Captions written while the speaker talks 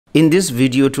In this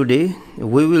video today,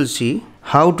 we will see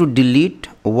how to delete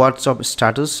WhatsApp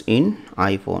status in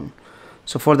iPhone.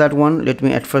 So for that one, let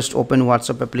me at first open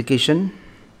WhatsApp application.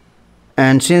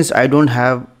 And since I don't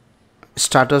have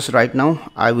status right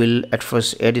now, I will at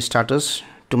first add status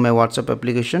to my WhatsApp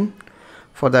application.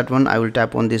 For that one, I will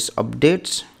tap on this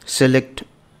updates, select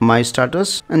my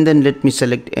status, and then let me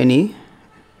select any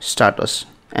status.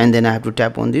 And then I have to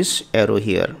tap on this arrow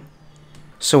here.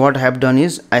 So what I have done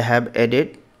is I have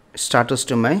added status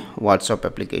to my WhatsApp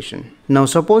application. Now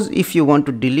suppose if you want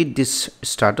to delete this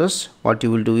status, what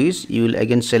you will do is you will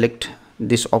again select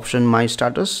this option, my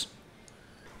status.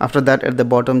 After that, at the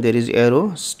bottom there is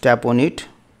arrow, tap on it,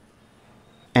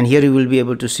 and here you will be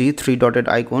able to see three dotted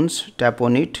icons. Tap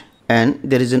on it and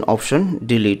there is an option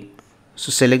delete.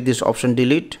 So select this option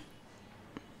delete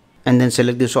and then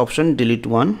select this option delete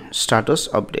one status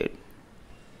update,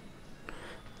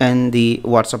 and the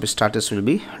WhatsApp status will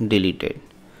be deleted.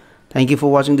 Thank you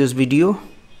for watching this video.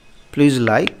 Please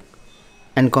like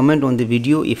and comment on the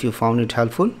video if you found it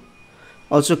helpful.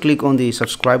 Also click on the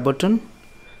subscribe button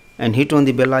and hit on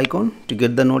the bell icon to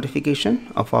get the notification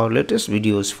of our latest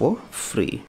videos for free.